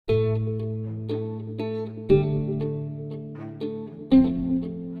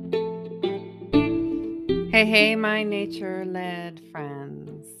Hey, my nature-led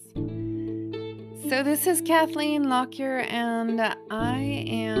friends. So this is Kathleen Lockyer, and I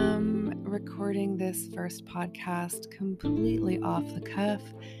am recording this first podcast completely off the cuff,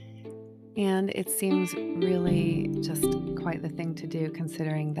 and it seems really just quite the thing to do,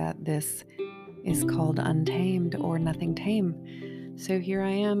 considering that this is called Untamed or Nothing Tame. So here I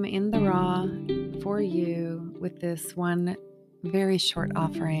am in the raw for you with this one very short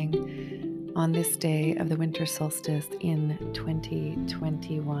offering on this day of the winter solstice in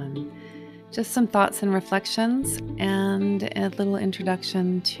 2021. Just some thoughts and reflections and a little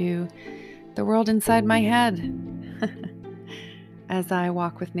introduction to the world inside my head as I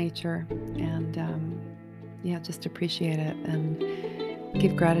walk with nature and just appreciate it and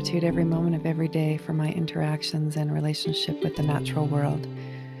give gratitude every moment of every day for my interactions and relationship with the natural world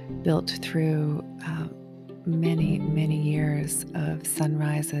built through many, many years of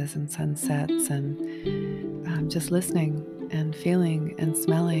sunrises and sunsets and just listening and feeling and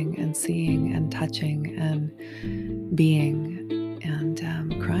smelling and seeing and touching and being and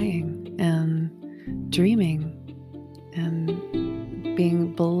crying and dreaming and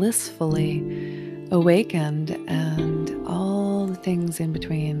being blissfully awakened and all the things in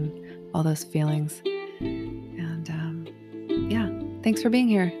between, all those feelings. And thanks for being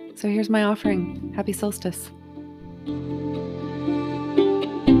here. So here's my offering. Happy solstice.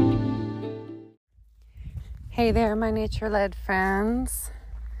 Hey there, my nature-led friends.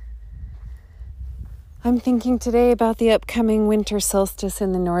 I'm thinking today about the upcoming winter solstice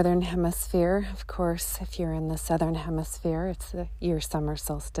in the northern hemisphere. Of course, if you're in the southern hemisphere, it's your summer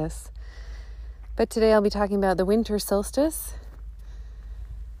solstice. But today I'll be talking about the winter solstice.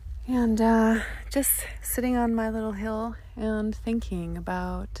 And just sitting on my little hill and thinking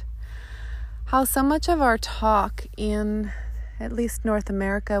about how so much of our talk in at least North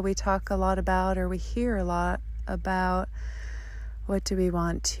America, we talk a lot about, or we hear a lot about, what do we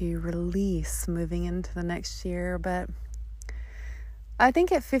want to release moving into the next year. But I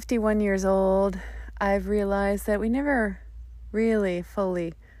think at 51 years old, I've realized that we never really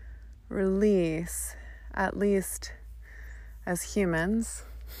fully release, at least as humans.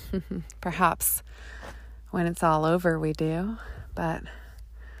 Perhaps when it's all over we do, but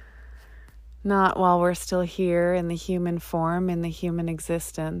not while we're still here in the human form, in the human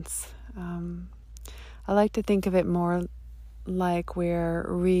existence. I like to think of it more like we're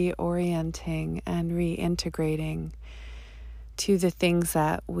reorienting and reintegrating to the things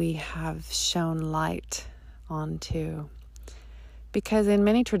that we have shown light onto. Because in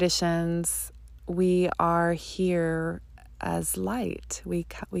many traditions, we are here as light. We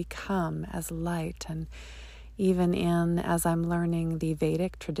come as light. And even as I'm learning the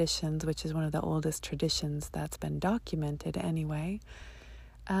Vedic traditions, which is one of the oldest traditions that's been documented anyway,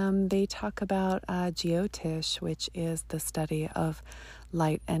 they talk about Jyotish, which is the study of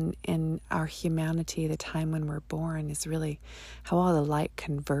light, and in our humanity, the time when we're born is really how all the light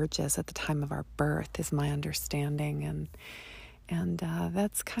converges at the time of our birth, is my understanding, and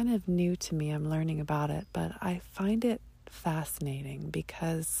that's kind of new to me. I'm learning about it, but I find it fascinating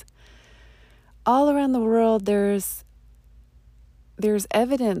because all around the world there's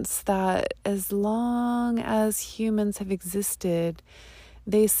evidence that as long as humans have existed,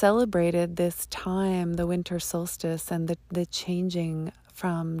 they celebrated this time, the winter solstice, and the changing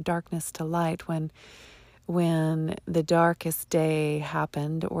from darkness to light when the darkest day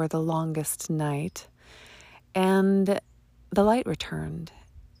happened, or the longest night, and the light returned.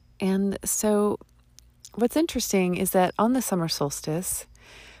 And so what's interesting is that on the summer solstice,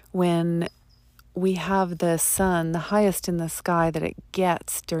 when we have the sun, the highest in the sky that it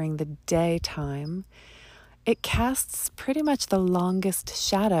gets during the daytime, it casts pretty much the longest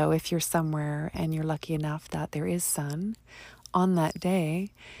shadow if you're somewhere and you're lucky enough that there is sun on that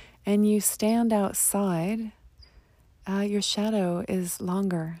day, and you stand outside, your shadow is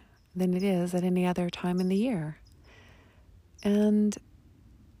longer than it is at any other time in the year. And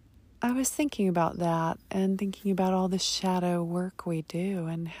I was thinking about that and thinking about all the shadow work we do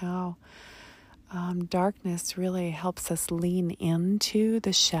and how darkness really helps us lean into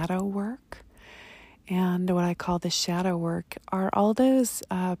the shadow work. And what I call the shadow work are all those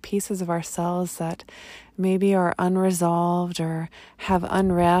pieces of ourselves that maybe are unresolved or have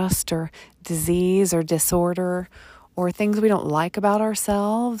unrest or disease or disorder, or things we don't like about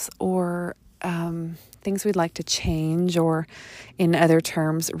ourselves, or things we'd like to change, or in other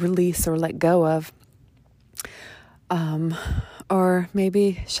terms, release or let go of, or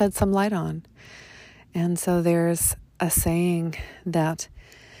maybe shed some light on. And so there's a saying that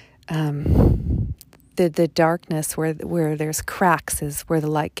the darkness where there's cracks is where the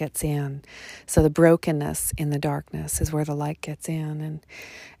light gets in. So the brokenness in the darkness is where the light gets in.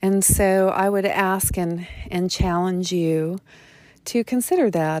 And so I would ask and challenge you to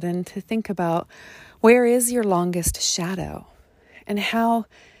consider that and to think about, where is your longest shadow? And how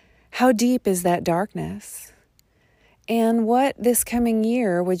deep is that darkness? And what this coming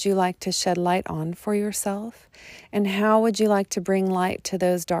year would you like to shed light on for yourself? And how would you like to bring light to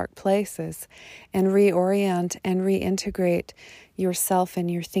those dark places and reorient and reintegrate yourself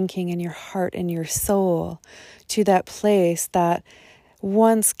and your thinking and your heart and your soul to that place that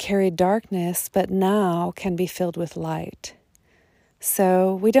once carried darkness but now can be filled with light?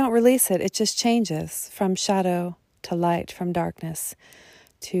 So we don't release it. It just changes from shadow to light, from darkness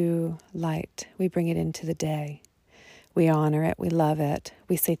to light. We bring it into the day. We honor it. We love it.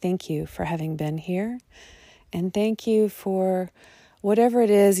 We say thank you for having been here. And thank you for whatever it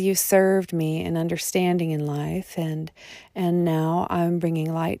is you served me in understanding in life. And now I'm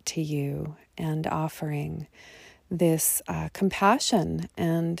bringing light to you and offering this compassion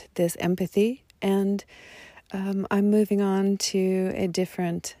and this empathy. And I'm moving on to a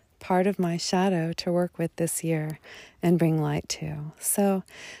different part of my shadow to work with this year and bring light to. So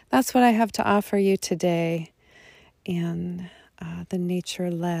that's what I have to offer you today in the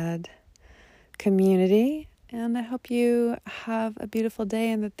nature-led community. And I hope you have a beautiful day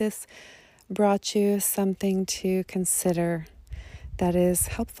and that this brought you something to consider that is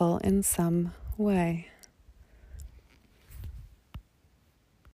helpful in some way.